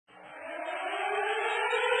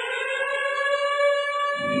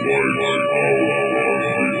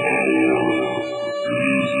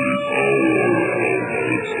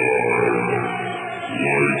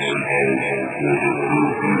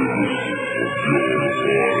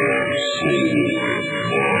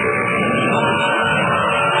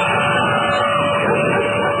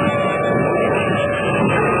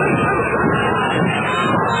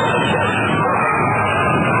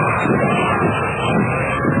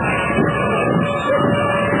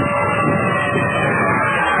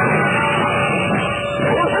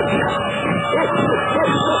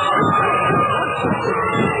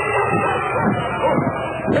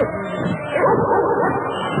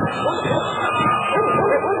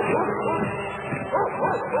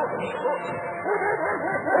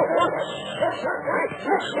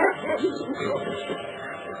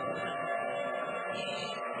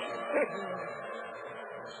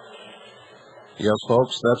Yes,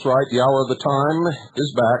 folks, that's right. The hour of the time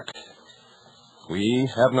is back. We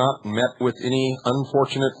have not met with any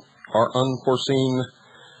unfortunate or unforeseen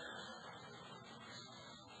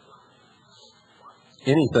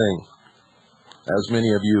anything, as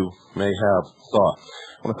many of you may have thought.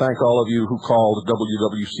 I want to thank all of you who called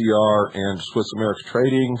WWCR and Swiss America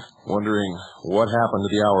Trading, wondering what happened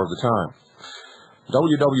to the hour of the time.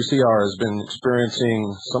 WWCR has been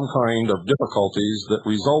experiencing some kind of difficulties that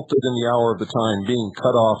resulted in the hour of the time being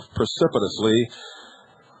cut off precipitously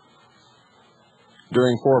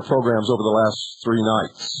during 4 programs over the last 3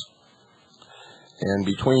 nights. And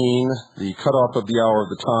between the cutoff of the hour of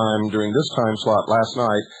the time during this time slot last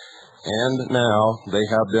night and now, they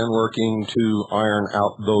have been working to iron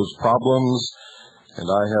out those problems, and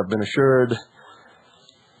I have been assured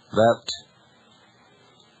that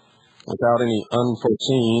without any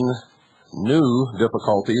unforeseen new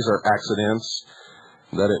difficulties or accidents,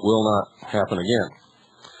 that it will not happen again.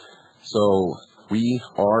 So we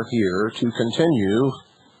are here to continue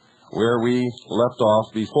where we left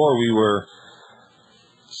off before we were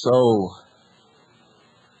so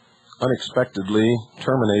unexpectedly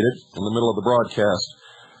terminated in the middle of the broadcast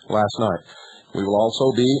last night. We will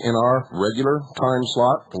also be in our regular time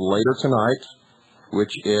slot later tonight, which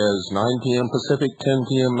is 9 p.m. Pacific, 10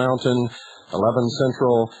 p.m. Mountain, 11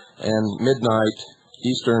 Central, and midnight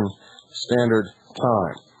Eastern Standard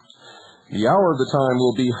Time. The hour of the time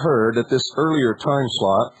will be heard at this earlier time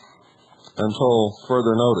slot until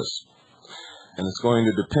further notice. And it's going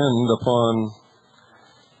to depend upon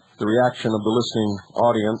the reaction of the listening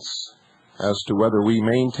audience as to whether we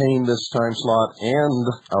maintain this time slot and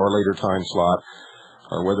our later time slot,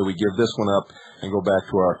 or whether we give this one up and go back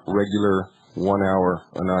to our regular 1 hour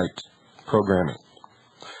a night programming.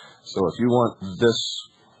 So if you want this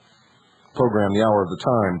program, the hour of the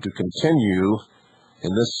time, to continue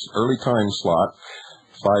in this early time slot,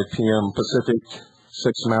 5 p.m. Pacific,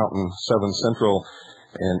 6 Mountain, 7 Central,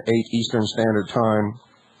 and 8 Eastern Standard Time,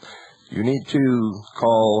 you need to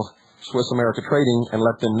call Swiss America Trading and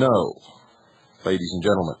let them know, ladies and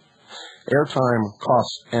gentlemen. Airtime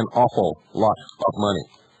costs an awful lot of money.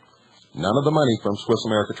 None of the money from Swiss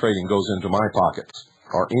America Trading goes into my pockets,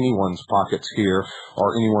 or anyone's pockets here,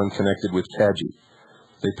 or anyone connected with CAGI.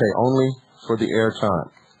 They pay only for the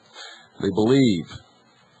airtime. They believe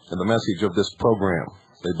in the message of this program.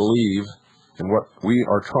 They believe in what we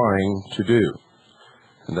are trying to do,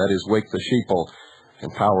 and that is wake the sheeple,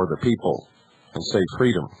 empower the people, and save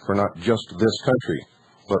freedom for not just this country,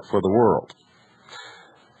 but for the world.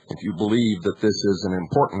 If you believe that this is an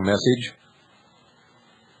important message,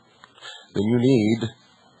 then you need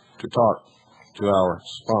to talk to our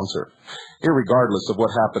sponsor. Irregardless of what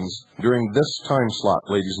happens during this time slot,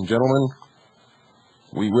 ladies and gentlemen,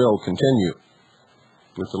 we will continue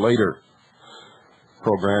with the later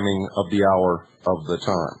programming of the hour of the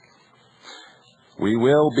time. We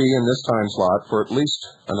will be in this time slot for at least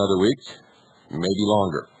another week, maybe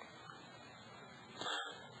longer.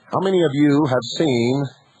 How many of you have seen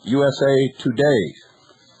USA Today,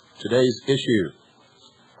 today's issue,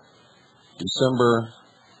 December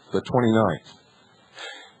the 29th?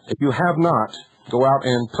 If you have not, go out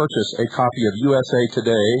and purchase a copy of USA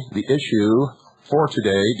Today, the issue for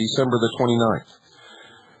today, December the 29th.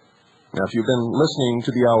 Now, if you've been listening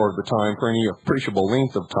to the hour of the time for any appreciable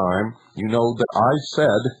length of time, you know that I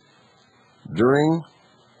said during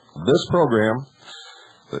this program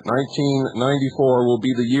that 1994 will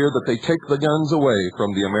be the year that they take the guns away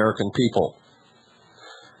from the American people.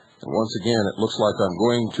 And once again, it looks like I'm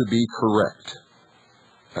going to be correct.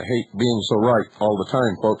 I hate being so right all the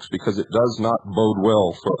time, folks, because it does not bode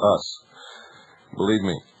well for us. Believe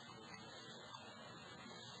me.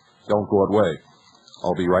 Don't go away.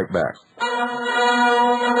 I'll be right back.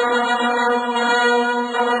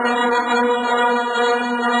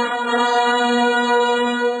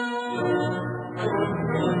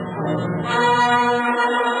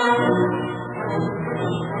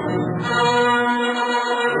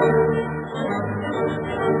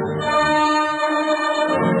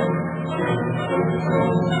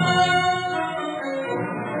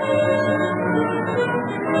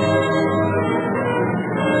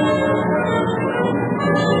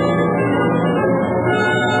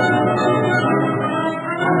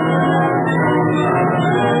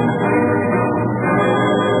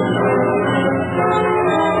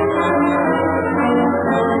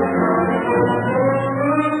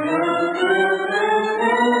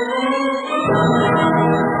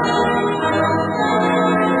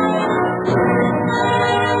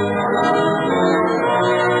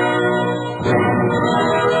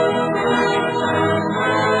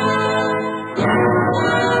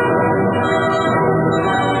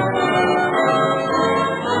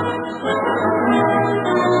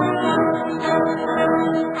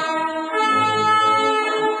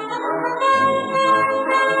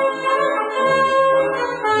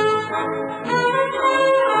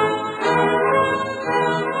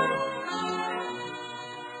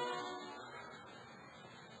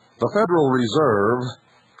 The Federal Reserve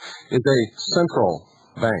is a central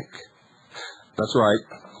bank. That's right,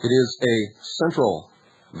 it is a central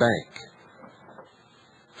bank.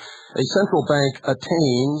 A central bank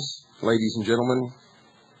attains, ladies and gentlemen,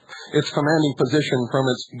 its commanding position from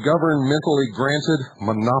its governmentally granted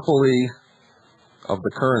monopoly of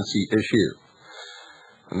the currency issue.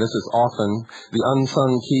 And this is often the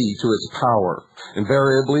unsung key to its power.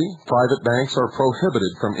 Invariably, private banks are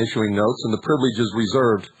prohibited from issuing notes and the privileges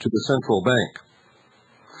reserved to the central bank.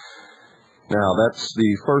 Now, that's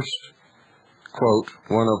the first quote,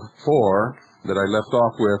 one of four, that I left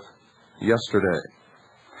off with yesterday.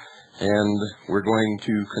 And we're going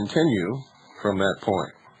to continue from that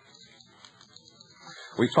point.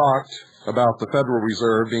 We talked about the Federal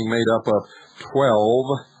Reserve being made up of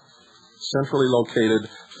 12 centrally located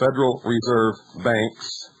Federal Reserve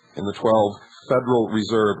banks in the 12 Federal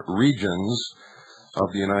Reserve regions of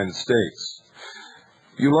the United States.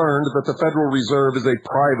 You learned that the Federal Reserve is a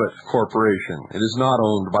private corporation. It is not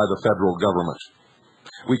owned by the federal government.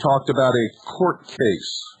 We talked about a court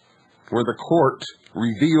case where the court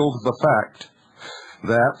revealed the fact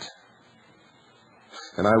that,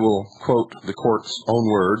 and I will quote the court's own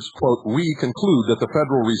words, quote, "We conclude that the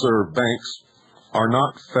Federal Reserve banks are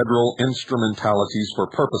not federal instrumentalities for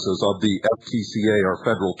purposes of the FTCA, or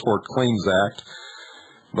Federal Tort Claims Act,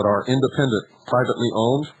 but are independent, privately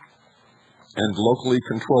owned, and locally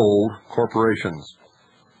controlled corporations,"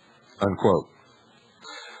 unquote.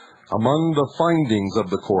 Among the findings of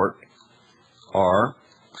the court are: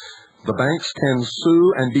 the banks can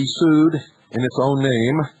sue and be sued in its own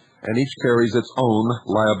name, and each carries its own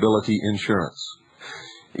liability insurance.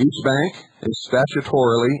 Each bank is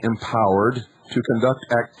statutorily empowered to conduct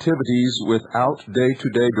activities without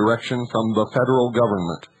day-to-day direction from the federal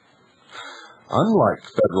government. Unlike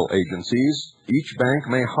federal agencies, each bank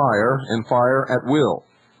may hire and fire at will.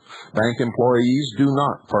 Bank employees do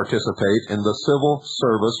not participate in the civil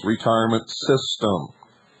service retirement system.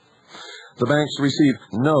 The banks receive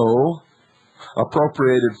no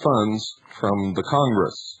appropriated funds from the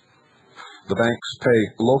Congress. The banks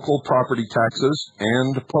pay local property taxes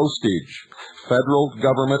and postage. Federal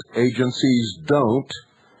government agencies don't,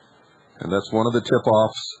 and that's one of the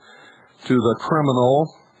tip-offs to the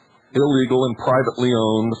criminal, illegal, and privately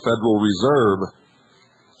owned Federal Reserve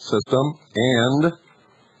System and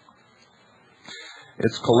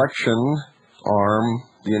its collection arm,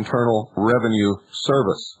 the Internal Revenue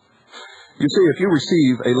Service. You see, if you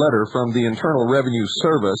receive a letter from the Internal Revenue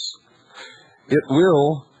Service, it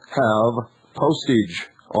will have postage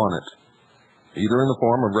on it, either in the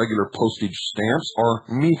form of regular postage stamps or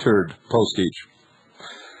metered postage.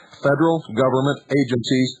 Federal government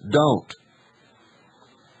agencies don't.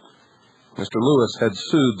 Mr. Lewis had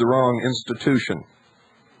sued the wrong institution.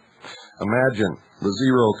 Imagine the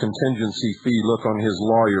zero contingency fee look on his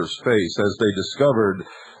lawyer's face as they discovered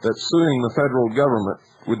that suing the federal government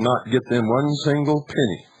would not get them one single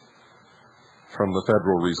penny from the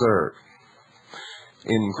Federal Reserve.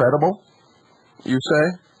 Incredible, you say?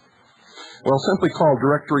 Well, simply call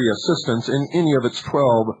Directory Assistance in any of its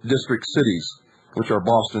 12 district cities, which are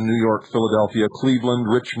Boston, New York, Philadelphia, Cleveland,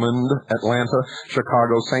 Richmond, Atlanta,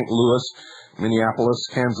 Chicago, St. Louis, Minneapolis,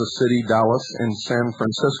 Kansas City, Dallas, and San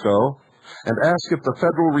Francisco, and ask if the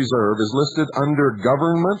Federal Reserve is listed under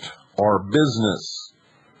government or business.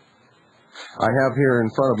 I have here in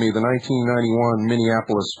front of me the 1991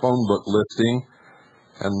 Minneapolis phone book listing,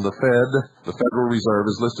 and the Federal Reserve,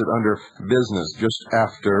 is listed under business just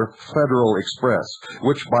after Federal Express,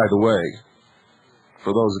 which, by the way,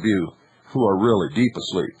 for those of you who are really deep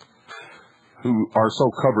asleep, who are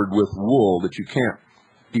so covered with wool that you can't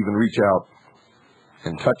even reach out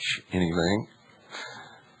and touch anything,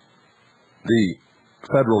 the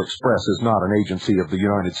Federal Express is not an agency of the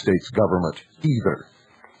United States government either.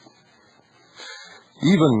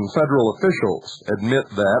 Even federal officials admit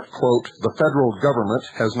that, quote, "the federal government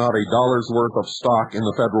has not a dollar's worth of stock in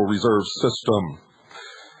the Federal Reserve System."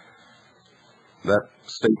 That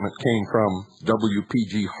statement came from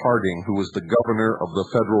W.P.G. Harding, who was the governor of the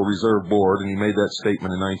Federal Reserve Board, and he made that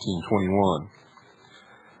statement in 1921.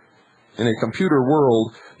 In a Computer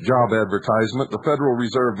World job advertisement, the Federal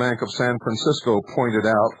Reserve Bank of San Francisco pointed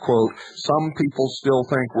out, quote, "Some people still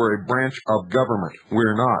think we're a branch of government.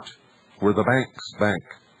 We're not. We're the bank's bank."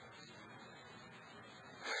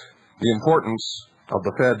 The importance of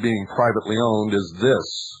the Fed being privately owned is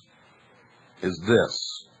this.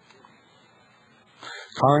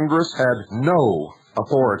 Congress had no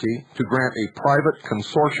authority to grant a private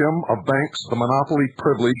consortium of banks the monopoly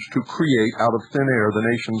privilege to create out of thin air the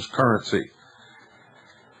nation's currency.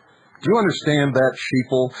 Do you understand that,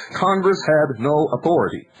 sheeple? Congress had no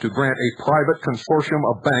authority to grant a private consortium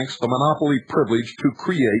of banks the monopoly privilege to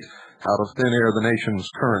create out of thin air the nation's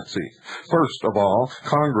currency. First of all,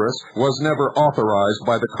 Congress was never authorized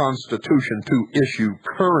by the Constitution to issue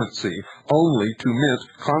currency, only to mint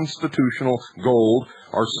constitutional gold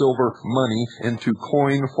or silver money into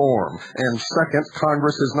coin form. And second,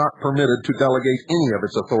 Congress is not permitted to delegate any of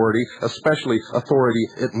its authority, especially authority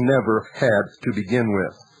it never had to begin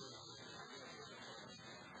with.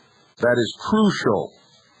 That is crucial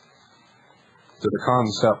to the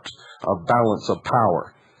concept of balance of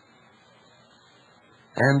power.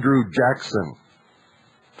 Andrew Jackson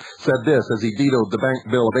said this as he vetoed the Bank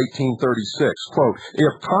Bill of 1836, quote,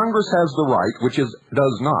 "If Congress has the right, which it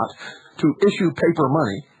does not, to issue paper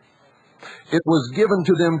money, it was given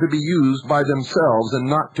to them to be used by themselves and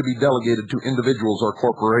not to be delegated to individuals or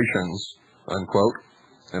corporations," unquote.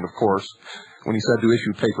 And of course, when he said to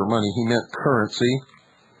issue paper money, he meant currency.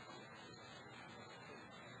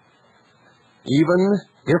 Even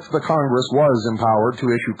if the Congress was empowered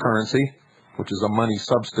to issue currency, which is a money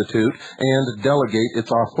substitute, and delegate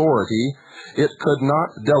its authority, it could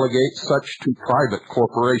not delegate such to private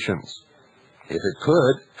corporations. If it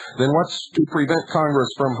could, then what's to prevent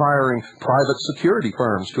Congress from hiring private security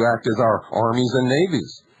firms to act as our armies and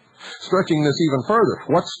navies? Stretching this even further,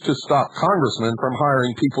 what's to stop congressmen from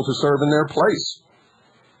hiring people to serve in their place?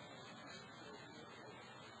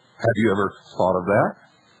 Have you ever thought of that?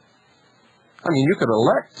 I mean, you could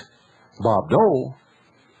elect Bob Dole,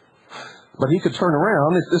 but he could turn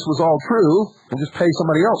around, if this was all true, and just pay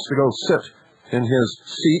somebody else to go sit in his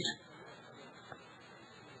seat.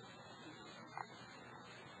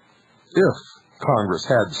 If Congress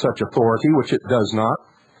had such authority, which it does not.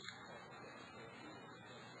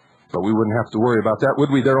 But we wouldn't have to worry about that,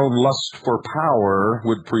 would we? Their own lust for power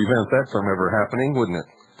would prevent that from ever happening, wouldn't it?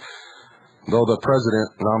 Though the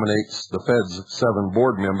president nominates the Fed's 7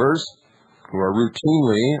 board members, who are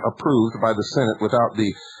routinely approved by the Senate without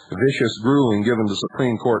the vicious grueling given to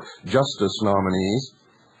Supreme Court justice nominees,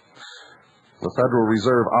 the Federal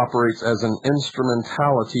Reserve operates as an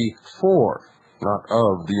instrumentality for, not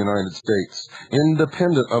of, the United States.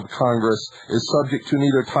 Independent of Congress, is subject to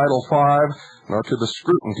neither Title V nor to the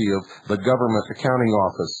scrutiny of the Government Accounting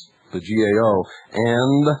Office, the GAO,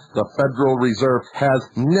 and the Federal Reserve has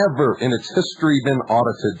never in its history been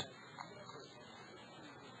audited.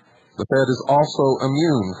 The Fed is also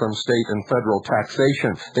immune from state and federal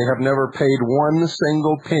taxation. They have never paid one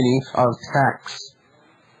single penny of tax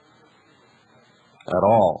at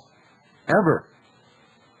all, ever.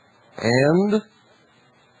 And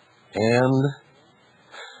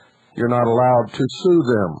you're not allowed to sue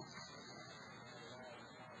them.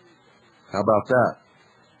 How about that?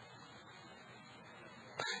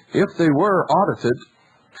 If they were audited,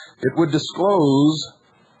 it would disclose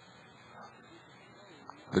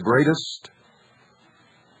the greatest,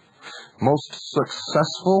 most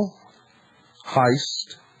successful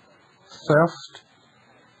heist, theft,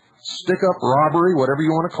 stick-up robbery, whatever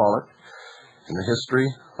you want to call it, in the history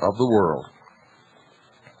of the world.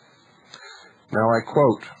 Now I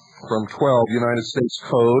quote from 12 United States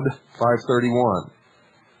Code 531.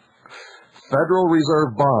 Federal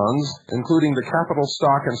Reserve bonds, including the capital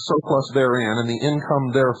stock and surplus therein and the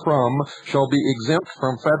income therefrom, shall be exempt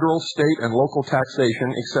from federal, state, and local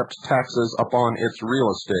taxation except taxes upon its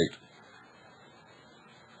real estate.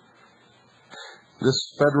 This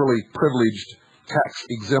federally privileged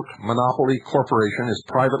tax-exempt monopoly corporation is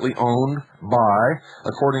privately owned by,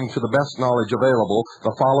 according to the best knowledge available,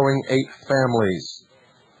 the following 8 families: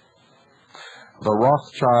 the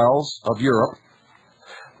Rothschilds of Europe,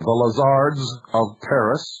 the Lazards of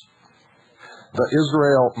Paris, the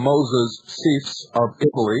Israel Moses Seifs of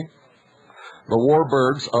Italy, the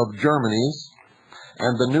Warburgs of Germany,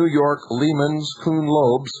 and the New York Lehmans, Kuhn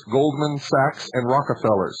Loebs, Goldman Sachs, and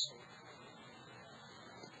Rockefellers.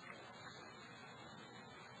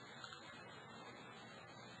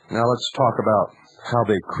 Now let's talk about how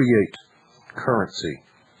they create currency,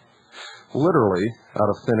 literally out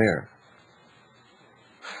of thin air.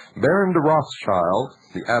 Baron de Rothschild,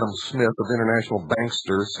 the Adam Smith of international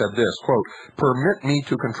banksters, said this, quote, "Permit me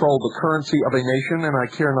to control the currency of a nation, and I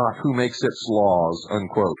care not who makes its laws,"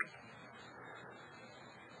 unquote.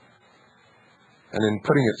 And in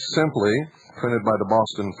putting it simply, printed by the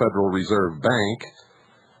Boston Federal Reserve Bank,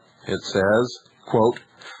 it says, quote,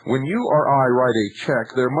 "When you or I write a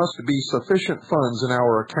check, there must be sufficient funds in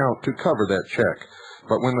our account to cover that check.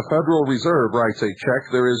 But when the Federal Reserve writes a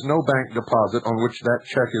check, there is no bank deposit on which that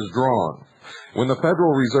check is drawn. When the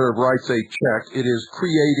Federal Reserve writes a check, it is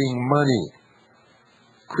creating money.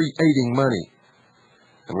 Creating money."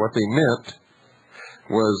 And what they meant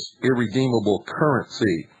was irredeemable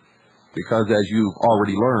currency. Because as you've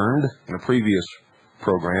already learned in a previous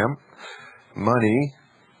program, money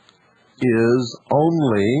is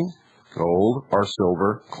only gold or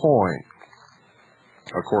silver coin,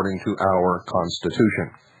 according to our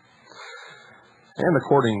Constitution, and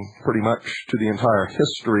according pretty much to the entire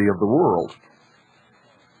history of the world.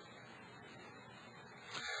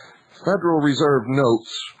 Federal Reserve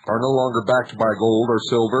notes are no longer backed by gold or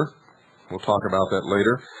silver. We'll talk about that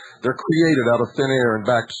later. They're created out of thin air and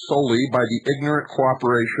backed solely by the ignorant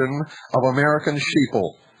cooperation of American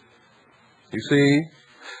sheeple. You see,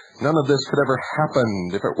 none of this could ever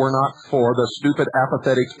happen if it were not for the stupid,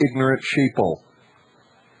 apathetic, ignorant sheeple.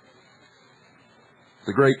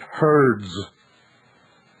 The great herds.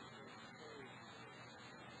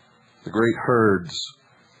 The great herds.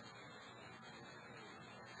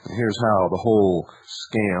 And here's how the whole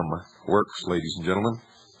scam works, ladies and gentlemen.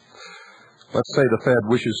 Let's say the Fed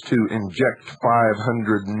wishes to inject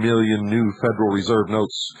 500 million new Federal Reserve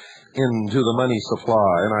notes into the money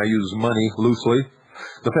supply, and I use money loosely.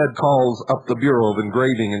 The Fed calls up the Bureau of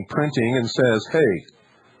Engraving and Printing and says, "Hey,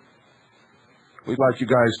 we'd like you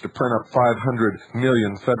guys to print up 500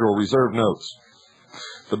 million Federal Reserve notes."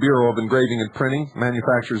 The Bureau of Engraving and Printing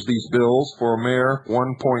manufactures these bills for a mere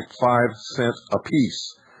 1.5 cents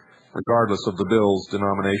apiece, regardless of the bill's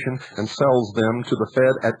denomination, and sells them to the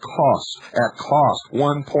Fed at cost,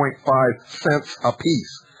 1.5 cents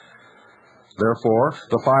apiece. Therefore,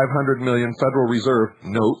 the 500 million Federal Reserve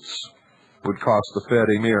notes would cost the Fed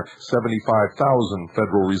a mere 75,000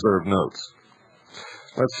 Federal Reserve notes.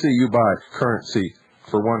 Let's see you buy currency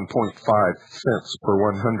for 1.5 cents per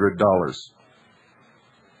 $100.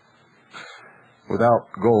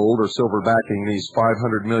 Without gold or silver backing, these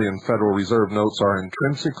 500 million Federal Reserve notes are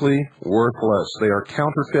intrinsically worthless. They are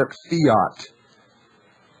counterfeit fiat.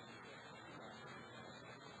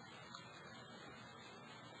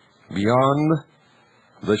 Beyond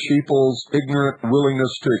the sheeple's ignorant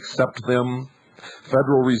willingness to accept them,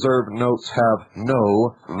 Federal Reserve notes have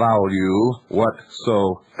no value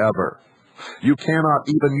whatsoever. You cannot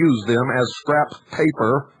even use them as scrap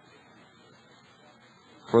paper,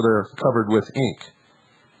 for they're covered with ink.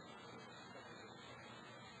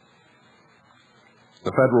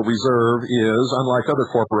 The Federal Reserve is, unlike other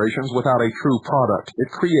corporations, without a true product. It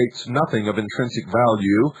creates nothing of intrinsic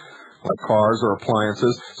value, like cars or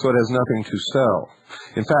appliances, so it has nothing to sell.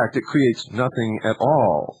 In fact, it creates nothing at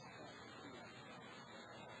all.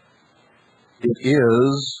 It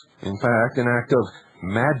is, in fact, an act of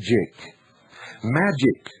magic.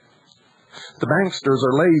 Magic. The banksters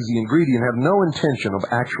are lazy and greedy and have no intention of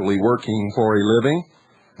actually working for a living.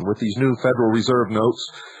 And with these new Federal Reserve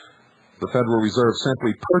notes, the Federal Reserve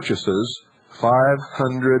simply purchases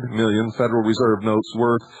 500 million Federal Reserve notes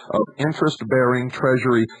worth of interest-bearing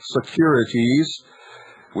Treasury securities,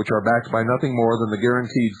 which are backed by nothing more than the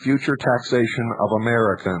guaranteed future taxation of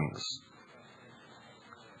Americans.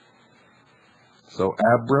 So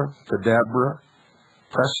abracadabra,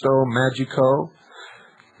 presto magico,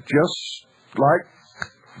 just like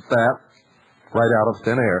that, right out of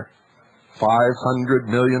thin air, $500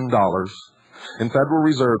 million in Federal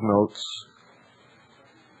Reserve notes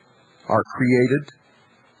are created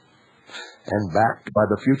and backed by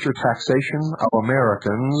the future taxation of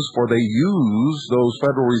Americans, for they use those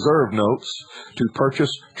Federal Reserve notes to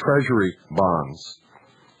purchase Treasury bonds.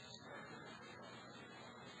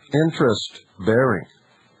 Interest-bearing,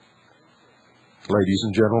 ladies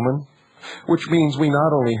and gentlemen, which means we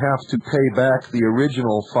not only have to pay back the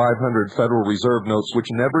original 500 Federal Reserve notes,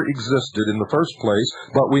 which never existed in the first place,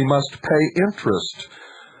 but we must pay interest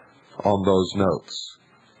on those notes.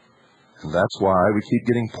 And that's why we keep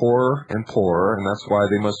getting poorer and poorer, and that's why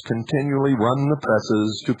they must continually run the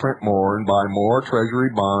presses to print more and buy more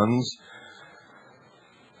Treasury bonds,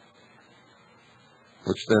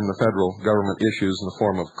 which then the federal government issues in the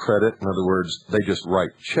form of credit. In other words, they just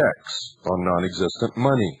write checks on non-existent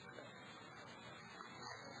money.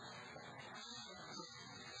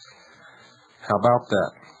 How about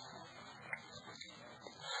that?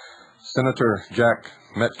 Senator Jack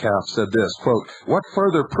Metcalf said this, quote, "What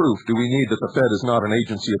further proof do we need that the Fed is not an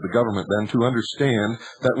agency of the government than to understand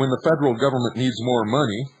that when the federal government needs more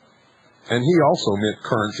money, and he also meant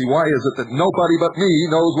currency, why is it that nobody but me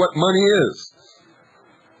knows what money is?"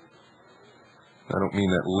 I don't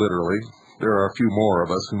mean that literally. There are a few more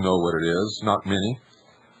of us who know what it is, not many.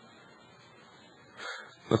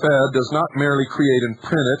 The Fed does not merely create and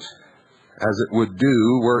print it as it would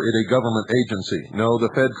do were it a government agency. No, the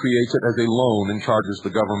Fed creates it as a loan and charges the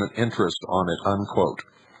government interest on it, unquote.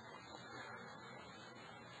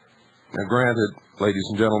 Now, granted, ladies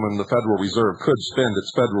and gentlemen, the Federal Reserve could spend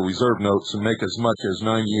its Federal Reserve notes and make as much as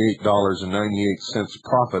 $98.98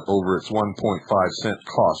 profit over its 1.5 cent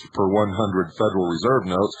cost per 100 Federal Reserve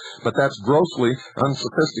notes, but that's grossly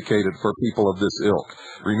unsophisticated for people of this ilk.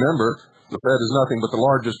 Remember, the Fed is nothing but the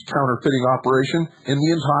largest counterfeiting operation in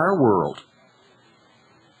the entire world.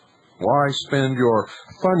 Why spend your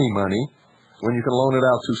funny money when you can loan it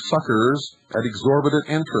out to suckers at exorbitant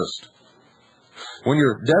interest? When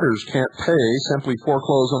your debtors can't pay, simply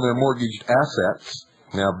foreclose on their mortgaged assets.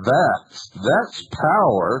 Now that's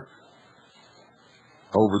power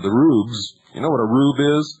over the rubes. You know what a rube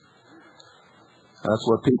is? That's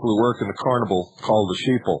what people who work in the carnival call the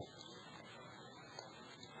sheeple.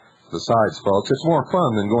 Besides, folks, it's more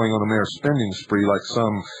fun than going on a mere spending spree like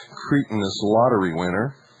some cretinous lottery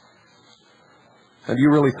winner. And do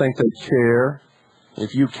you really think they care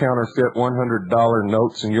if you counterfeit $100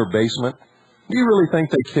 notes in your basement? Do you really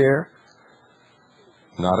think they care?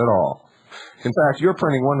 Not at all. In fact, you're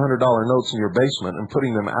printing $100 notes in your basement and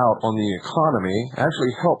putting them out on the economy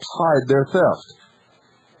actually helps hide their theft.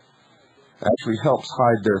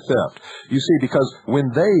 You see, because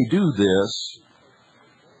when they do this,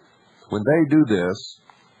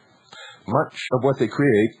 much of what they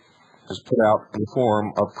create is put out in the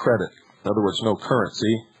form of credit. In other words, no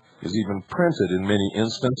currency is even printed in many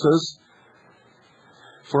instances.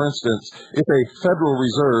 For instance, if a Federal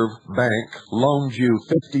Reserve bank loans you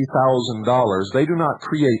 $50,000, they do not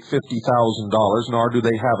create $50,000, nor do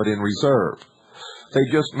they have it in reserve. They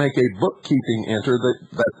just make a bookkeeping entry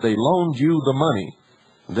that they loaned you the money.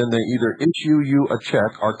 Then they either issue you a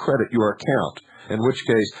check or credit your account, in which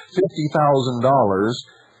case $50,000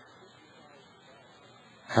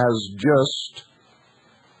 has just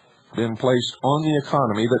been placed on the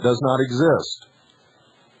economy that does not exist.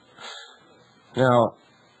 Now,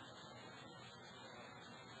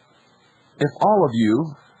 if all of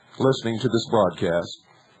you listening to this broadcast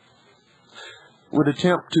would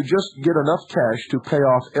attempt to just get enough cash to pay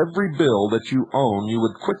off every bill that you own, you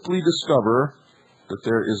would quickly discover that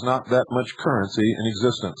there is not that much currency in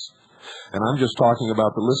existence. And I'm just talking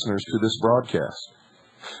about the listeners to this broadcast.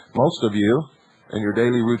 Most of you, in your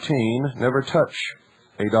daily routine, never touch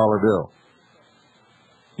a dollar bill.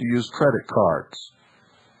 You use credit cards,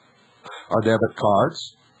 or debit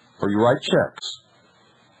cards, or you write checks.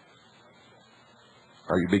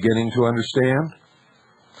 Are you beginning to understand?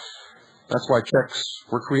 That's why checks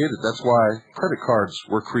were created. That's why credit cards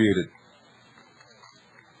were created.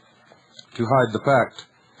 To hide the fact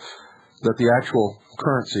that the actual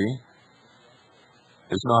currency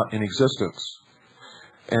is not in existence.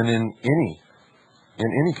 And in any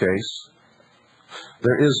case,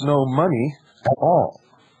 there is no money at all,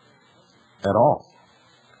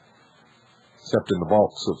 except in the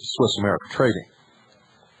vaults of Swiss America Trading.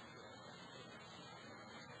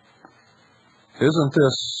 Isn't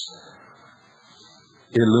this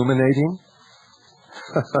illuminating?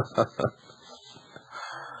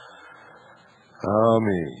 Oh,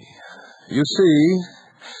 me. You see,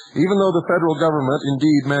 even though the federal government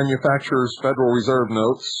indeed manufactures Federal Reserve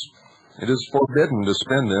notes, it is forbidden to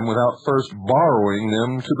spend them without first borrowing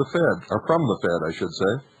them to the Fed, or from the Fed, I should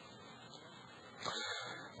say.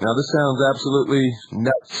 Now, this sounds absolutely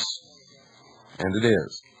nuts, and it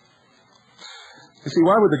is. You see,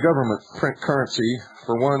 why would the government print currency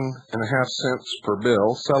for 1.5 cents per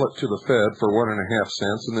bill, sell it to the Fed for 1.5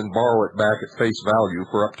 cents, and then borrow it back at face value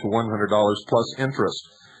for up to $100 plus interest?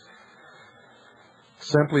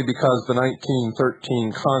 Simply because the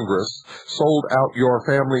 1913 Congress sold out your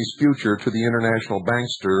family's future to the international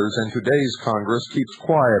banksters, and today's Congress keeps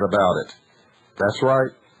quiet about it. That's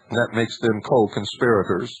right. That makes them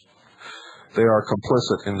co-conspirators. They are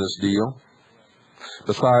complicit in this deal.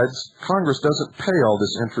 Besides, Congress doesn't pay all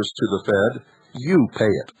this interest to the Fed. You pay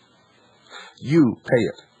it. You pay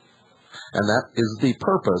it. And that is the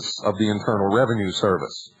purpose of the Internal Revenue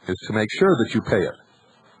Service, is to make sure that you pay it.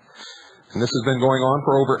 And this has been going on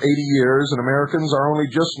for over 80 years, and Americans are only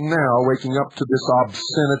just now waking up to this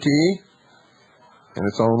obscenity, and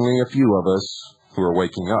it's only a few of us who are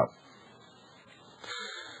waking up.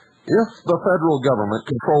 If the federal government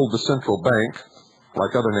controlled the central bank,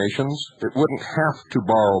 like other nations, it wouldn't have to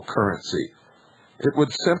borrow currency. It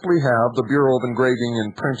would simply have the Bureau of Engraving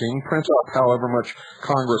and Printing print up however much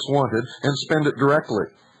Congress wanted and spend it directly.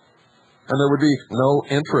 And there would be no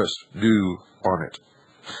interest due on it.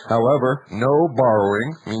 However, no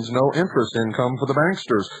borrowing means no interest income for the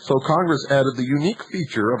banksters, so Congress added the unique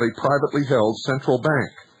feature of a privately held central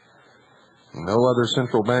bank. No other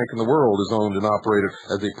central bank in the world is owned and operated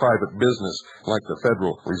as a private business like the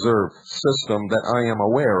Federal Reserve System that I am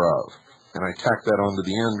aware of. And I tack that on to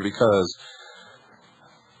the end because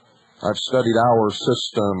I've studied our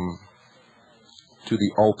system to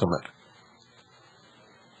the ultimate.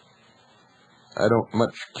 I don't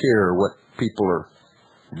much care what people are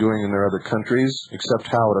doing in their other countries, except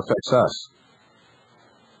how it affects us.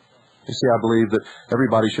 You see, I believe that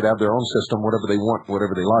everybody should have their own system, whatever they want,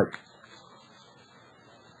 whatever they like.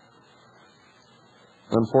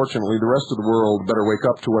 Unfortunately, the rest of the world better wake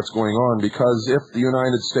up to what's going on, because if the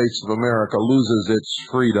United States of America loses its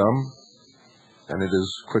freedom, and it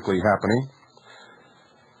is quickly happening,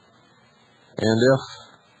 and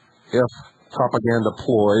if propaganda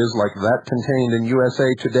ploys like that contained in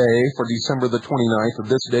USA Today for December the 29th of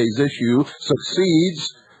this day's issue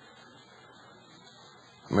succeeds,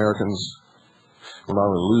 Americans will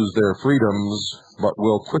not only lose their freedoms, but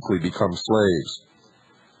will quickly become slaves.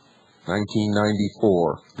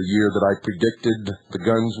 1994, the year that I predicted the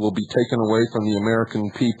guns will be taken away from the American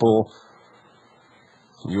people.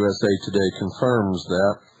 USA Today confirms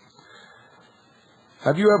that.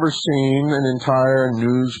 Have you ever seen an entire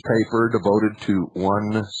newspaper devoted to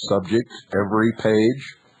one subject every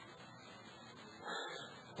page?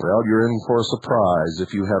 Well, you're in for a surprise.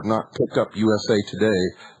 If you have not picked up USA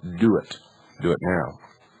Today, do it. Do it now.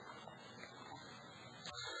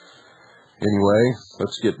 Anyway,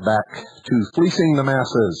 let's get back to fleecing the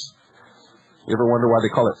masses. You ever wonder why they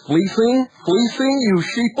call it fleecing? Fleecing, you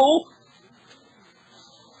sheeple?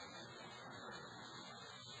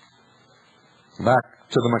 Back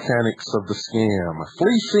to the mechanics of the scam.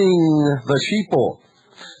 Fleecing the sheeple.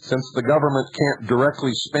 Since the government can't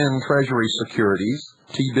directly spend Treasury securities,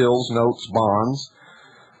 T-bills, notes, bonds,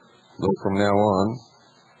 though from now on,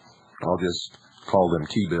 I'll just call them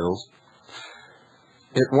T-bills,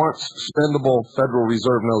 it wants spendable Federal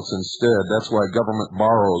Reserve notes instead. That's why government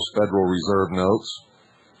borrows Federal Reserve notes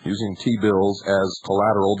using T-bills as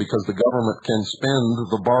collateral, because the government can spend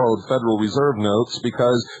the borrowed Federal Reserve notes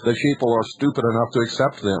because the sheeple are stupid enough to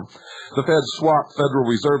accept them. The Fed swapped Federal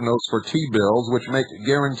Reserve notes for T-bills, which make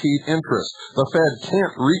guaranteed interest. The Fed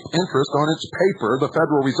can't reap interest on its paper, the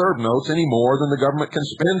Federal Reserve notes, any more than the government can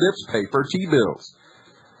spend its paper T-bills.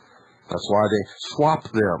 That's why they swap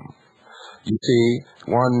them. You see,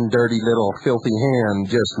 one dirty little filthy hand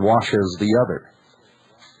just washes the other.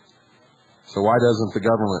 So why doesn't the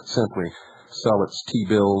government simply sell its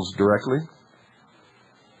T-bills directly?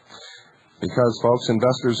 Because, folks,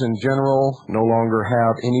 investors in general no longer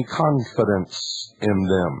have any confidence in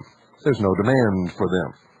them. There's no demand for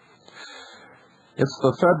them. It's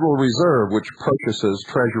the Federal Reserve which purchases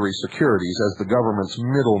Treasury securities as the government's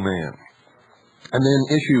middleman, and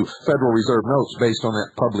then issue Federal Reserve notes based on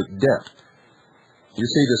that public debt. You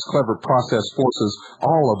see, this clever process forces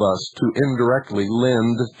all of us to indirectly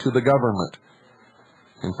lend to the government.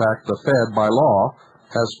 In fact, the Fed, by law,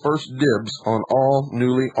 has first dibs on all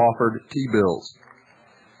newly offered T-bills.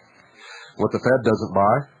 What the Fed doesn't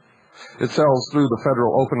buy, it sells through the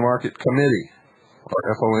Federal Open Market Committee,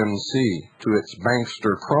 or FOMC, to its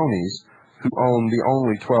bankster cronies who own the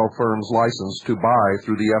only 12 firms licensed to buy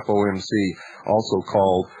through the FOMC, also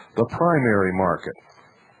called the primary market.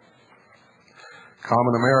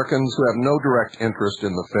 Common Americans who have no direct interest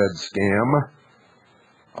in the Fed scam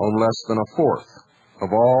own less than a fourth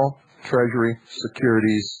of all Treasury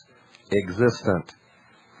securities existent.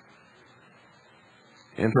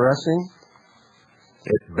 Interesting?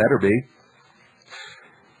 It better be.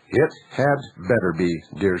 It had better be,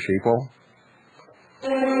 dear sheeple.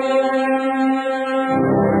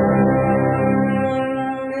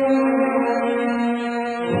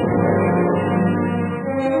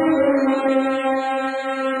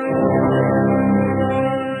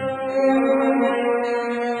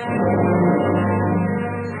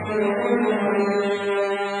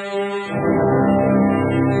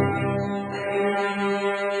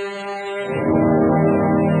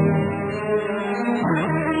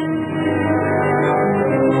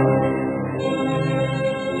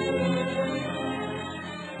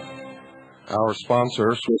 Our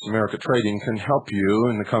sponsor, Swiss America Trading, can help you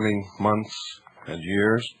in the coming months and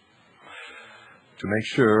years to make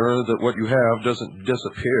sure that what you have doesn't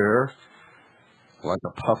disappear like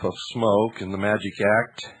a puff of smoke in the Magic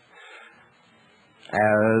Act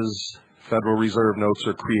as Federal Reserve notes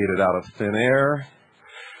are created out of thin air.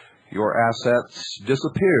 Your assets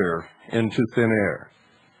disappear into thin air,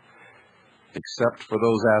 except for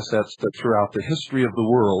those assets that throughout the history of the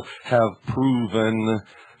world have proven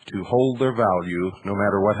to hold their value no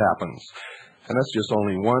matter what happens. And that's just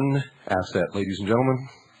only one asset, ladies and gentlemen: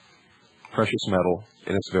 precious metal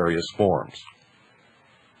in its various forms.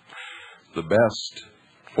 The best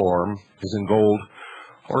form is in gold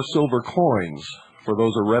or silver coins, for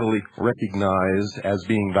those are readily recognized as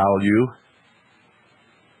being value,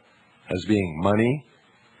 as being money,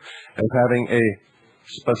 as having a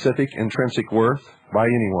specific intrinsic worth by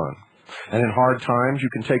anyone. And in hard times, you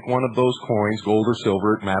can take one of those coins, gold or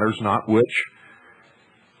silver, it matters not which,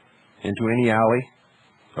 into any alley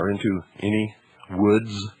or into any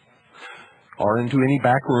woods or into any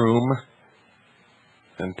back room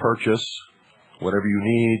and purchase whatever you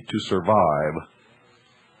need to survive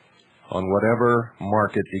on whatever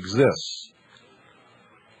market exists.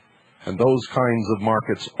 And those kinds of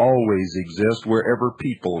markets always exist wherever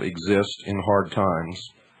people exist in hard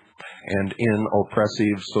times and in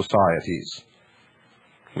oppressive societies.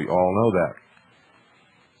 We all know that.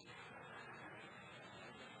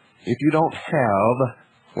 If you don't have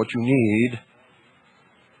what you need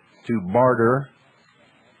to barter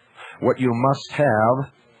what you must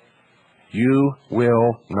have, you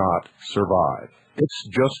will not survive. It's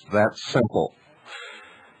just that simple.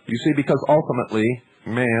 You see, because ultimately,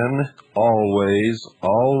 man always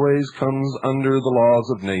comes under the laws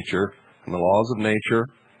of nature, and the laws of nature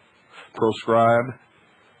proscribe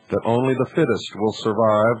that only the fittest will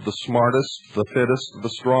survive, the smartest, the fittest, the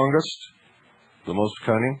strongest, the most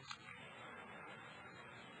cunning.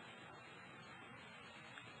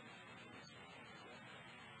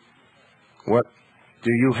 What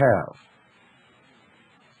do you have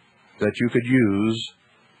that you could use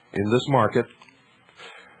in this market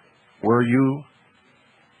were you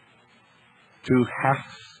to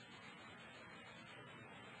have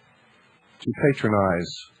to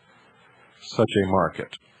patronize such a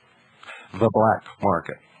market, the black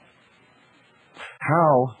market?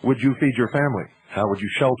 How would you feed your family? How would you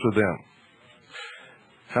shelter them?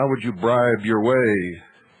 How would you bribe your way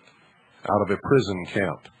out of a prison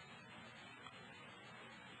camp?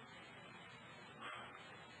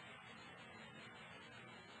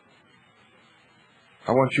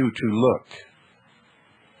 I want you to look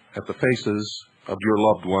at the faces of your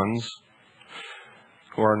loved ones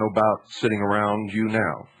who are no doubt sitting around you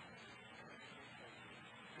now.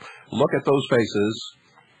 Look at those faces,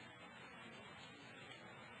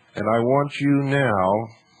 and I want you now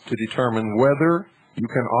to determine whether you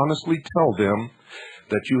can honestly tell them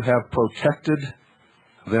that you have protected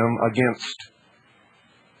them against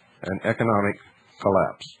an economic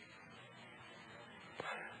collapse,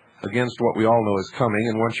 against what we all know is coming.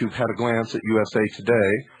 And once you've had a glance at USA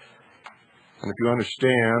Today, and if you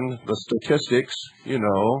understand the statistics, you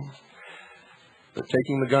know that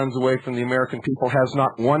taking the guns away from the American people has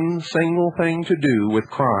not one single thing to do with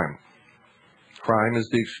crime. Crime is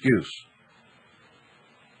the excuse.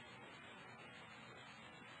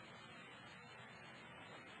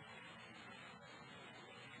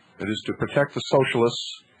 It is to protect the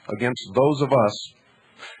socialists against those of us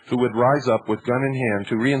who would rise up with gun in hand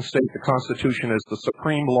to reinstate the Constitution as the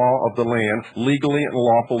supreme law of the land, legally and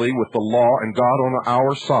lawfully, with the law and God on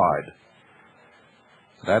our side.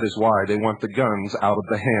 That is why they want the guns out of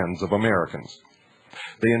the hands of Americans.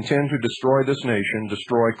 They intend to destroy this nation,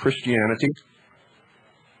 destroy Christianity,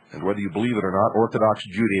 and whether you believe it or not, Orthodox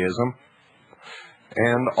Judaism,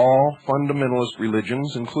 and all fundamentalist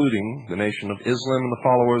religions, including the Nation of Islam and the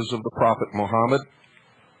followers of the Prophet Muhammad,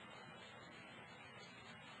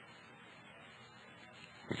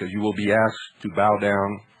 because you will be asked to bow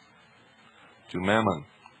down to Mammon,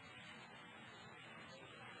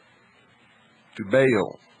 to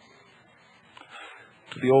Baal,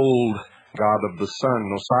 to the old god of the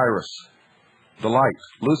sun, Osiris, the light,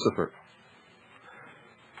 Lucifer.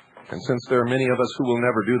 And since there are many of us who will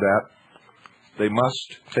never do that, they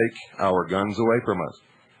must take our guns away from us.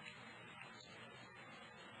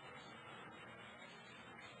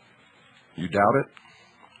 You doubt it?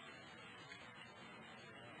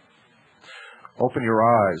 Open your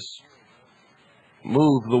eyes.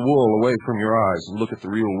 Move the wool away from your eyes and look at the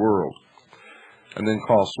real world. And then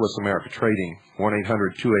call Swiss America Trading,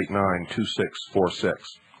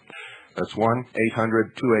 1-800-289-2646. That's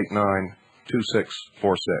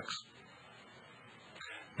 1-800-289-2646.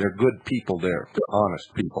 They're good people there. They're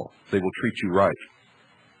honest people. They will treat you right.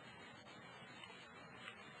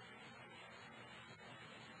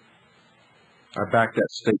 I back that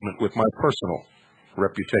statement with my personal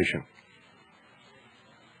reputation.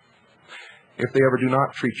 If they ever do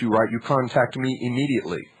not treat you right, you contact me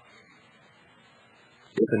immediately.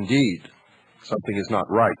 If indeed something is not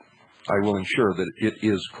right, I will ensure that it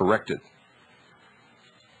is corrected.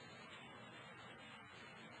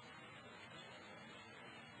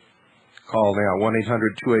 Call now,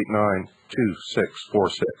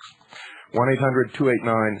 1-800-289-2646.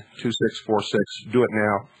 1-800-289-2646. Do it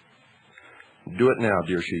now. Do it now,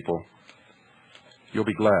 dear sheeple. You'll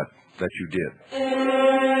be glad that you did.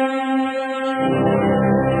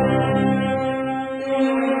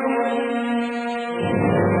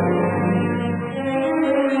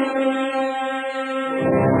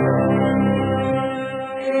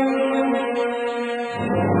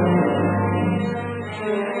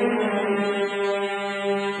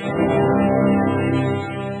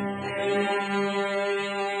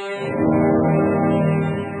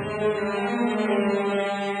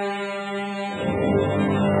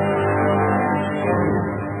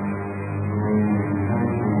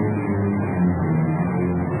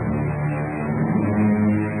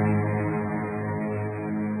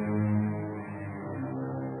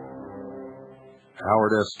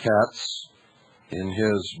 Howard S. Katz, in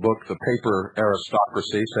his book, The Paper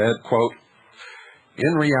Aristocracy, said, quote,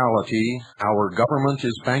 "In reality, our government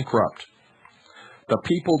is bankrupt. The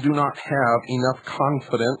people do not have enough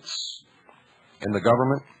confidence in the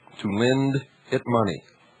government to lend it money.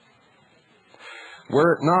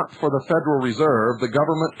 Were it not for the Federal Reserve, the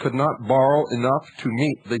government could not borrow enough to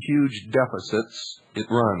meet the huge deficits it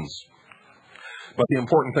runs. But the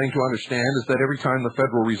important thing to understand is that every time the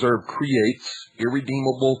Federal Reserve creates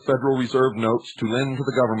irredeemable Federal Reserve notes to lend to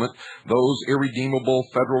the government, those irredeemable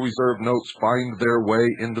Federal Reserve notes find their way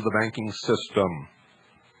into the banking system."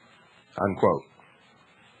 Unquote.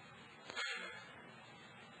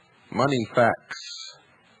 Money Facts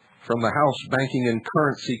from the House Banking and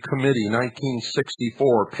Currency Committee,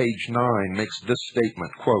 1964, page 9, makes this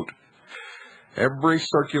statement, quote, "Every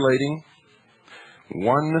circulating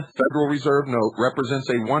one Federal Reserve note represents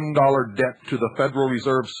a $1 debt to the Federal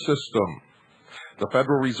Reserve System. The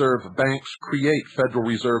Federal Reserve banks create Federal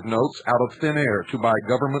Reserve notes out of thin air to buy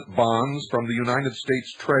government bonds from the United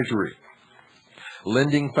States Treasury,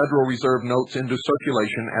 lending Federal Reserve notes into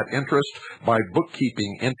circulation at interest by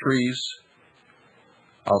bookkeeping entries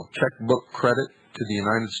of checkbook credit to the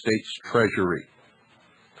United States Treasury.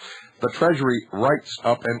 The Treasury writes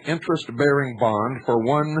up an interest-bearing bond for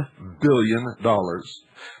 $1 billion.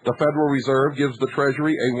 The Federal Reserve gives the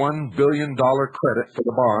Treasury a $1 billion credit for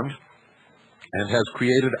the bond and has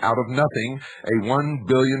created out of nothing a $1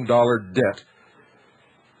 billion debt,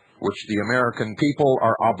 which the American people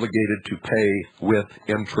are obligated to pay with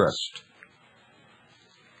interest."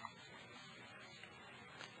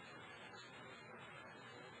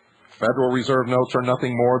 Federal Reserve notes are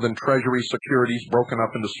nothing more than Treasury securities broken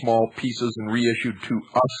up into small pieces and reissued to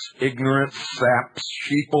us ignorant saps,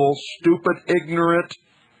 sheeple, stupid, ignorant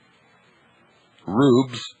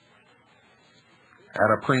rubes at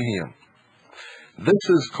a premium. This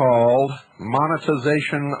is called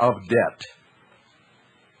monetization of debt.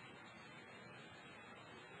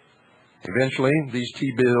 Eventually, these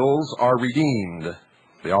T-bills are redeemed.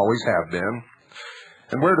 They always have been.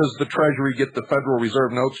 And where does the Treasury get the Federal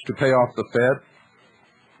Reserve notes to pay off the Fed?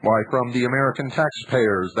 Why, from the American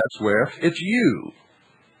taxpayers, that's where. It's you.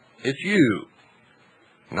 It's you.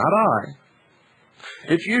 Not I.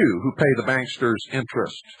 It's you who pay the banksters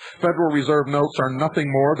interest. Federal Reserve notes are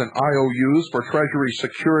nothing more than IOUs for Treasury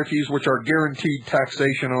securities, which are guaranteed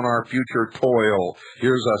taxation on our future toil.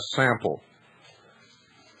 Here's a sample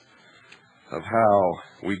of how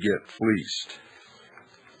we get fleeced.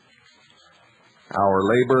 Our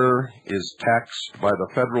labor is taxed by the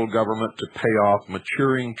federal government to pay off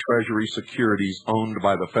maturing Treasury securities owned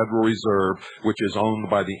by the Federal Reserve, which is owned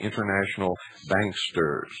by the international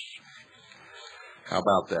banksters. How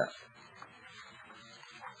about that?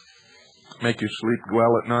 Make you sleep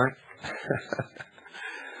well at night?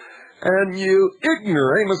 And you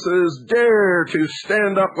ignoramuses dare to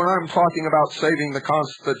stand up when I'm talking about saving the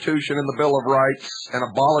Constitution and the Bill of Rights and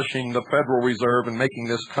abolishing the Federal Reserve and making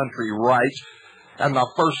this country right. And the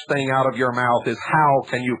first thing out of your mouth is, how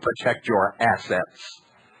can you protect your assets?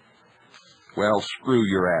 Well, screw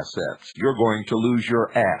your assets. You're going to lose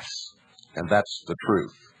your ass. And that's the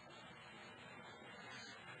truth.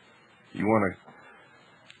 You want to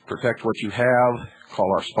protect what you have?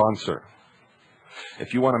 Call our sponsor.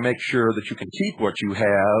 If you want to make sure that you can keep what you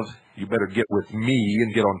have, you better get with me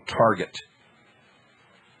and get on target.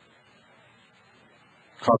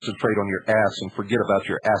 Concentrate on your ass and forget about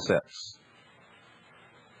your assets.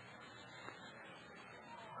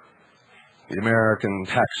 The American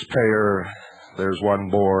taxpayer, there's one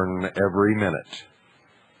born every minute.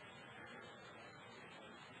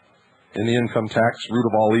 In The Income Tax, Root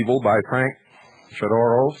of All Evil by Frank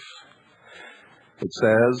Shodorov, it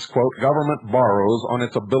says, quote, government borrows on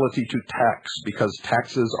its ability to tax because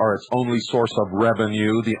taxes are its only source of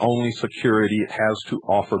revenue, the only security it has to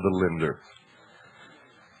offer the lender.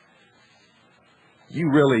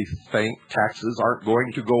 You really think taxes aren't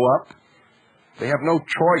going to go up? They have no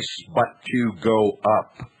choice but to go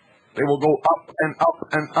up. They will go up and up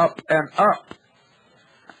and up and up.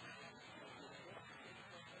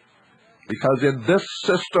 Because in this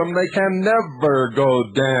system, they can never go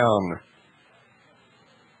down.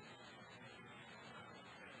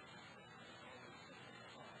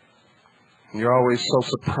 You're always so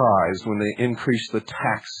surprised when they increase the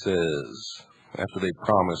taxes after they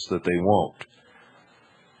promise that they won't.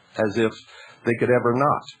 As if they could ever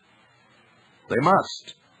not. They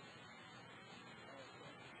must.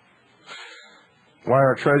 Why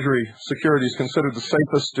are Treasury securities considered the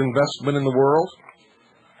safest investment in the world?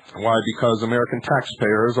 Why? Because American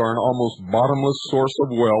taxpayers are an almost bottomless source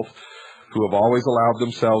of wealth who have always allowed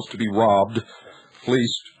themselves to be robbed,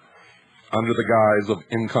 fleeced, under the guise of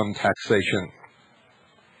income taxation.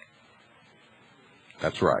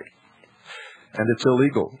 That's right. And it's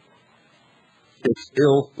illegal. It's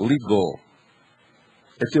illegal.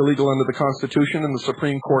 It's illegal under the Constitution, and the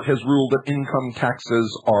Supreme Court has ruled that income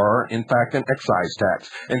taxes are, in fact, an excise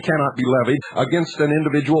tax and cannot be levied against an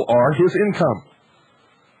individual or his income.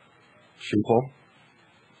 Sheeple.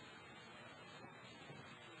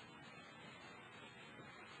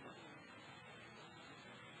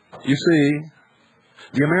 You see,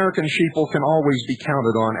 the American sheeple can always be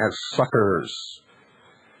counted on as suckers.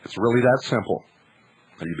 It's really that simple.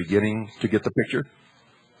 Are you beginning to get the picture?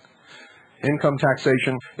 Income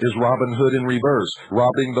taxation is Robin Hood in reverse,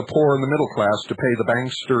 robbing the poor and the middle class to pay the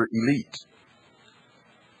bankster elite.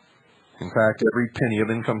 In fact, every penny of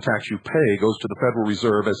income tax you pay goes to the Federal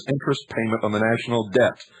Reserve as interest payment on the national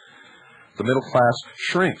debt. The middle class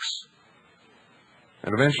shrinks,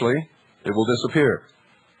 and eventually it will disappear.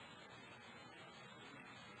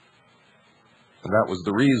 And that was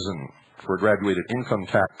the reason for a graduated income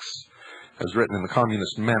tax, as written in the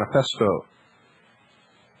Communist Manifesto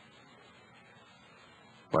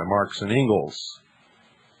by Marx and Engels.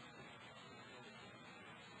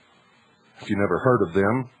 If you never heard of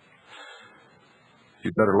them,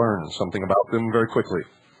 you'd better learn something about them very quickly.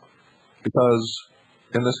 Because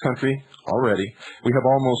in this country, already, we have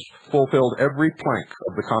almost fulfilled every plank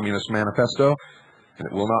of the Communist Manifesto, and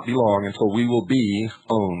it will not be long until we will be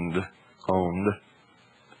owned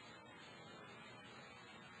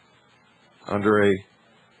under a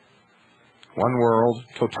one-world,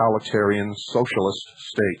 totalitarian, socialist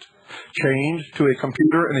state, chained to a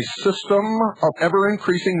computer in a system of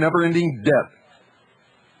ever-increasing, never-ending debt,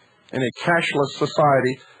 in a cashless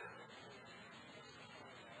society,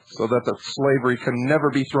 so that the slavery can never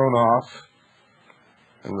be thrown off,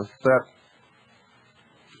 and the theft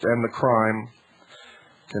and the crime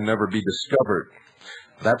can never be discovered.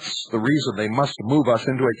 That's the reason they must move us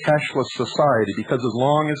into a cashless society, because as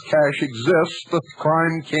long as cash exists, the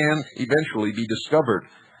crime can eventually be discovered,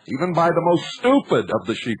 even by the most stupid of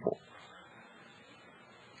the sheeple.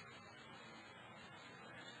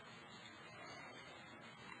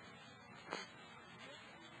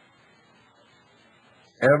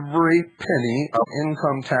 Every penny of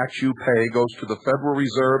income tax you pay goes to the Federal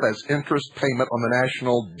Reserve as interest payment on the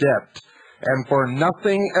national debt, and for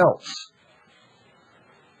nothing else.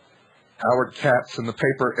 Howard Katz in the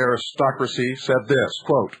paper Aristocracy said this,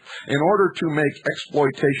 quote, in order to make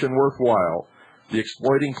exploitation worthwhile, the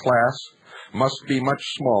exploiting class must be much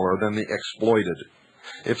smaller than the exploited.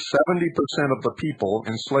 If 70% of the people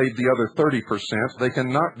enslave the other 30%, they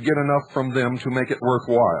cannot get enough from them to make it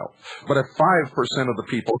worthwhile. But if 5% of the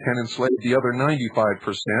people can enslave the other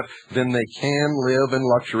 95%, then they can live in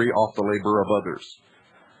luxury off the labor of others.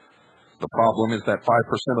 The problem is that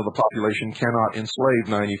 5% of the population cannot enslave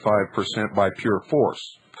 95% by pure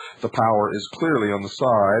force. The power is clearly on the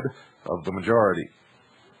side of the majority.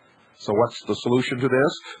 So what's the solution to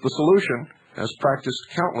this? The solution, as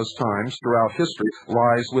practiced countless times throughout history,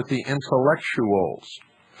 lies with the intellectuals.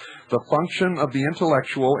 The function of the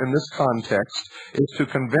intellectual in this context is to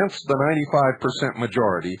convince the 95%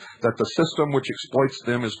 majority that the system which exploits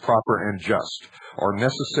them is proper and just, or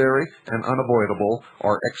necessary and unavoidable,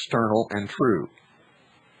 or external and true.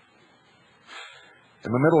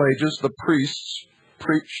 In the Middle Ages, the priests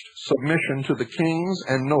preached submission to the kings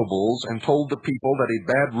and nobles and told the people that a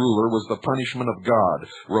bad ruler was the punishment of God.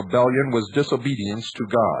 Rebellion was disobedience to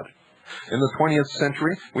God. In the 20th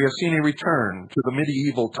century, we have seen a return to the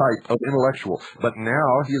medieval type of intellectual, but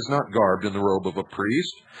now he is not garbed in the robe of a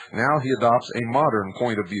priest. Now he adopts a modern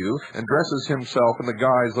point of view and dresses himself in the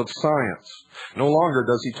guise of science. No longer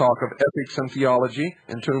does he talk of ethics and theology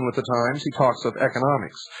in tune with the times, he talks of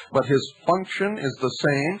economics. But his function is the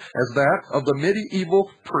same as that of the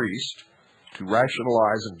medieval priest, to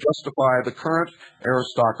rationalize and justify the current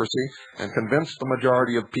aristocracy and convince the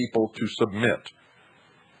majority of people to submit.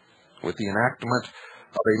 With the enactment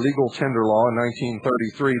of a legal tender law in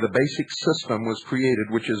 1933, the basic system was created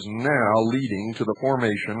which is now leading to the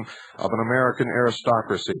formation of an American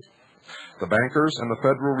aristocracy. The bankers and the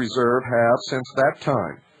Federal Reserve have, since that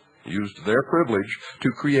time, used their privilege to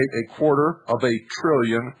create a $250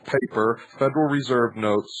 billion paper Federal Reserve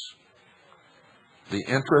notes. The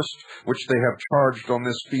interest which they have charged on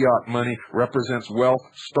this fiat money represents wealth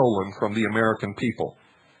stolen from the American people.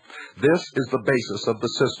 This is the basis of the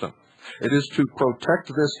system. It is to protect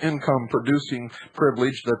this income-producing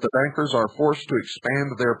privilege that the bankers are forced to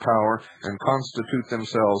expand their power and constitute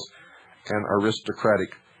themselves an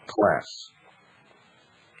aristocratic class.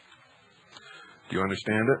 Do you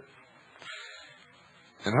understand it?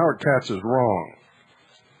 And Howard Katz is wrong,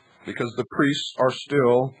 because the priests are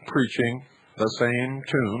still preaching the same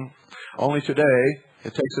tune, only today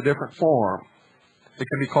it takes a different form. It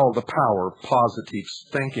can be called the power of positive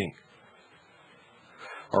thinking.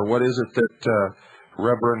 Or what is it that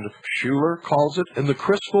Reverend Schuller calls it? In the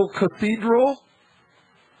Crystal Cathedral?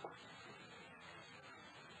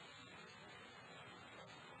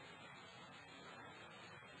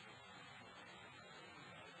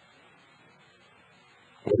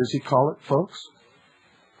 What does he call it, folks?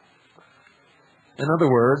 In other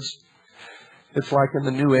words, it's like in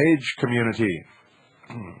the New Age community.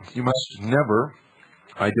 You must never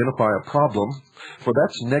identify a problem, for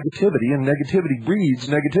that's negativity, and negativity breeds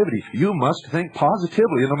negativity. You must think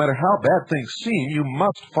positively, and no matter how bad things seem, you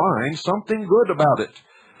must find something good about it.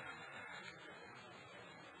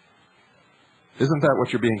 Isn't that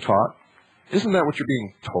what you're being taught? Isn't that what you're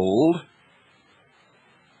being told?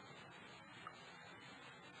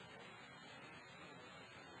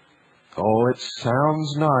 Oh, it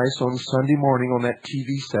sounds nice on Sunday morning on that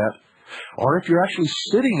TV set. Or if you're actually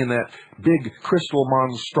sitting in that big crystal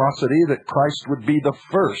monstrosity, that Christ would be the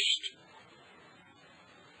first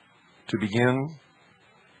to begin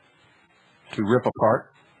to rip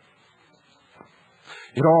apart.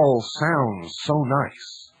 It all sounds so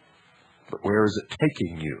nice, but where is it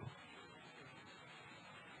taking you?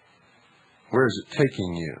 Where is it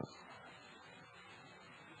taking you?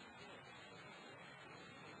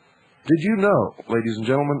 Did you know, ladies and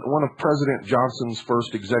gentlemen, one of President Johnson's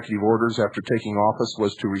first executive orders after taking office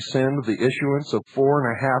was to rescind the issuance of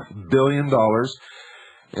 $4.5 billion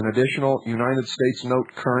in additional United States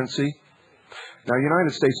note currency? Now,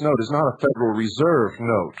 United States note is not a Federal Reserve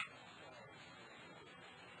note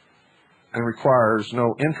and requires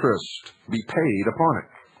no interest be paid upon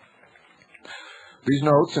it. These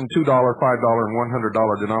notes in $2, $5, and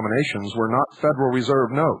 $100 denominations were not Federal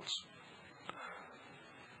Reserve notes.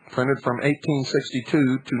 Printed from 1862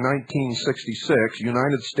 to 1966,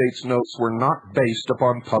 United States notes were not based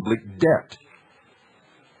upon public debt.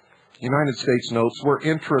 United States notes were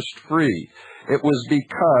interest-free. It was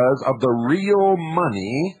because of the real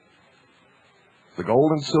money, the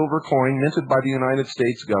gold and silver coin minted by the United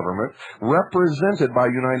States government, represented by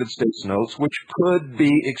United States notes, which could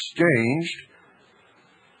be exchanged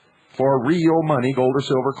for real money, gold or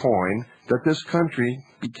silver coin, that this country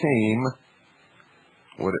became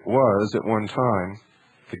what it was at one time,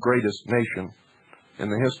 the greatest nation in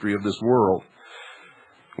the history of this world,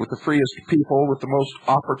 with the freest people, with the most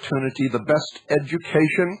opportunity, the best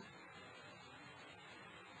education,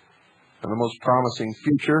 and the most promising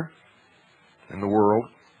future in the world,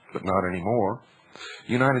 but not anymore.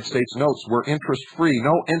 United States notes were interest-free.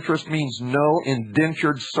 No interest means no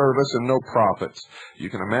indentured service and no profits. You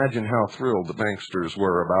can imagine how thrilled the banksters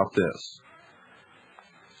were about this.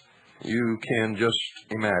 You can just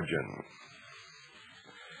imagine.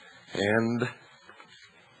 And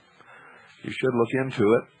you should look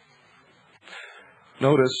into it.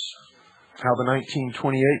 Notice how the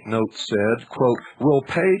 1928 note said, quote, "will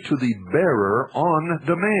pay to the bearer on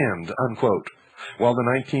demand," unquote, while the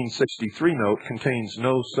 1963 note contains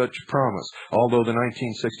no such promise. Although the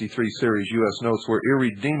 1963 series U.S. notes were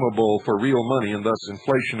irredeemable for real money and thus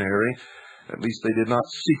inflationary, at least they did not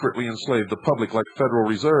secretly enslave the public like Federal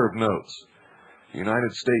Reserve notes.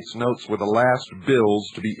 United States notes were the last bills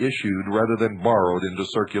to be issued rather than borrowed into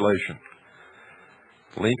circulation.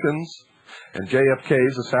 Lincoln's and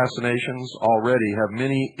JFK's assassinations already have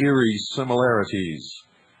many eerie similarities.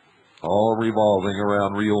 all revolving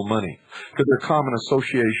around real money. Could their common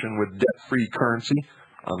association with debt-free currency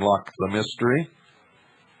unlock the mystery?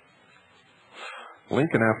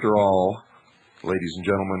 Lincoln, after all, ladies and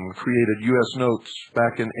gentlemen, created U.S. notes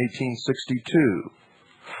back in 1862.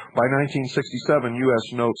 By 1967,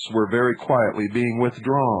 U.S. notes were very quietly being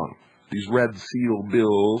withdrawn. These red seal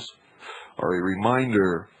bills are a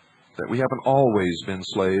reminder that we haven't always been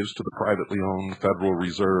slaves to the privately owned Federal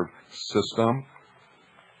Reserve System.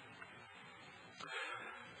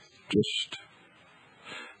 Just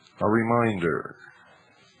a reminder.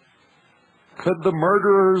 Could the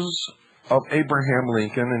murderers of Abraham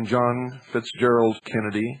Lincoln and John Fitzgerald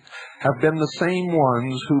Kennedy have been the same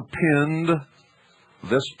ones who penned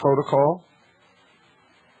this protocol?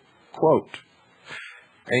 Quote,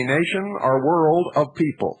 "A nation or world of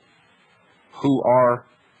people who are,"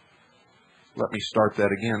 let me start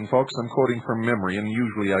that again, folks. I'm quoting from memory, and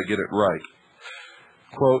usually I get it right.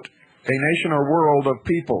 Quote, "A nation or world of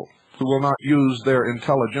people who will not use their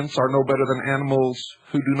intelligence are no better than animals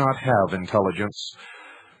who do not have intelligence.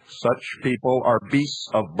 Such people are beasts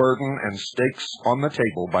of burden and stakes on the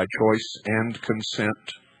table by choice and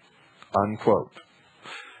consent." Unquote.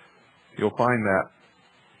 You'll find that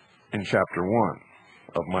in Chapter 1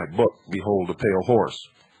 of my book, Behold a Pale Horse.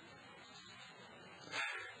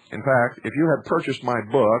 In fact, if you had purchased my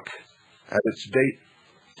book at its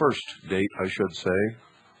first date, I should say,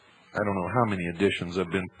 I don't know how many editions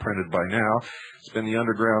have been printed by now. It's been the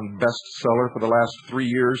underground bestseller for the last 3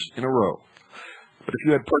 years in a row. But if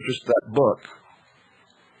you had purchased that book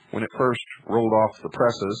when it first rolled off the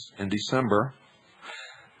presses in December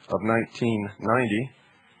of 1990,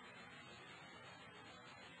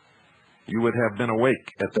 you would have been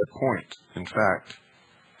awake at that point. In fact,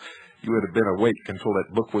 you would have been awake until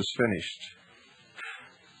that book was finished.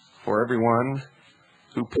 For everyone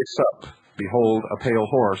who picks up Behold a Pale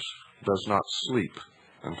Horse does not sleep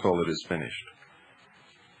until it is finished.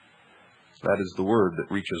 That is the word that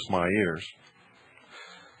reaches my ears.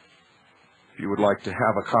 If you would like to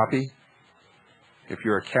have a copy, if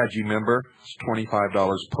you're a CAGI member, it's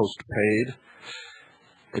 $25 post-paid.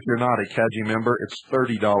 If you're not a CAGI member, it's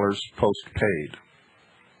 $30 post-paid.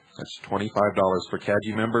 That's $25 for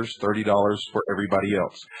CAGI members, $30 for everybody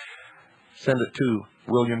else. Send it to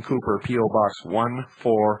William Cooper, P.O. Box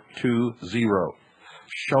 1420,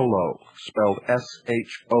 Sholo, spelled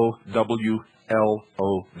S-H-O-W-L-O-W,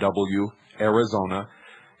 Arizona,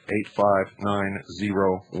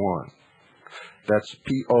 85901. That's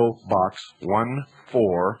P.O. Box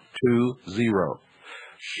 1420,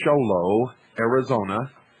 Sholo,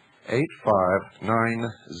 Arizona,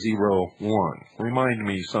 85901. Remind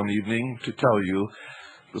me some evening to tell you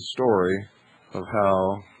the story of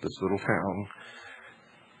how this little town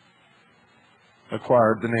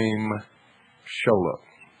acquired the name Sholo.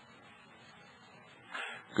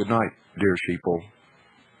 Good night, dear sheeple,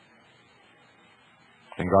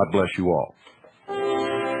 and God bless you all.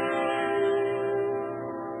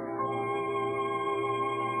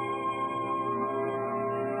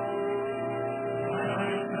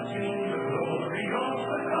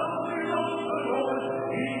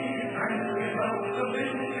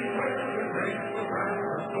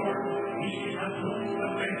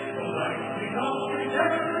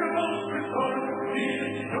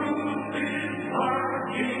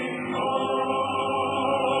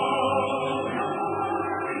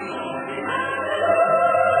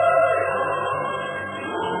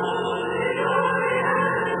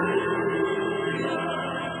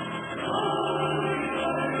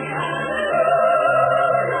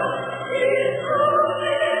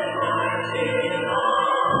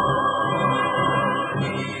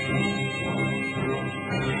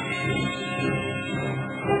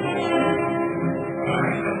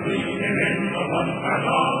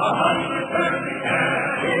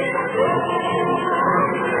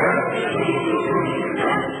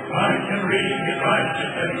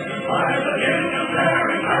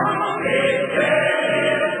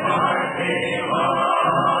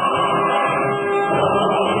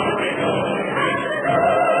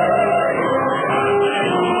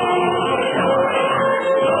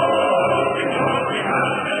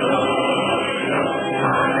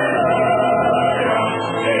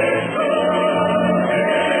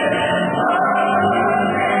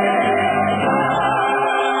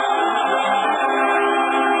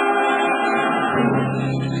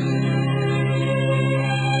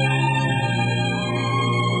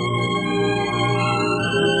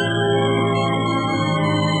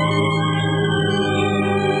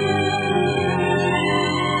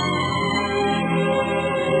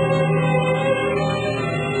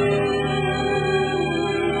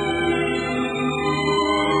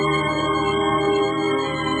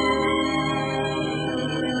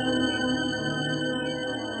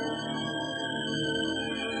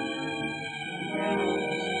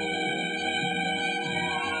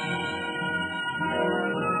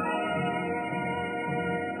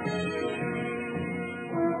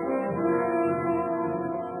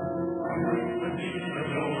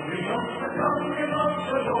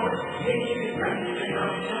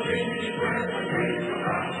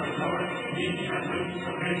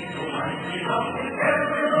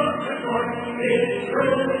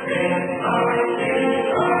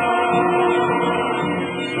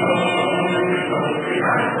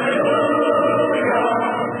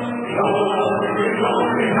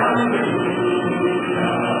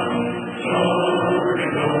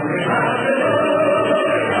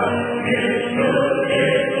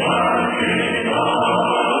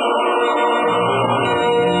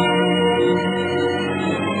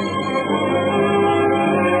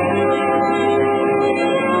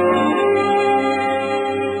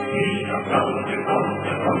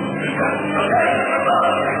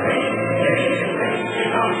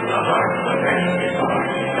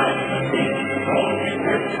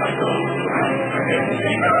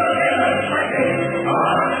 I go,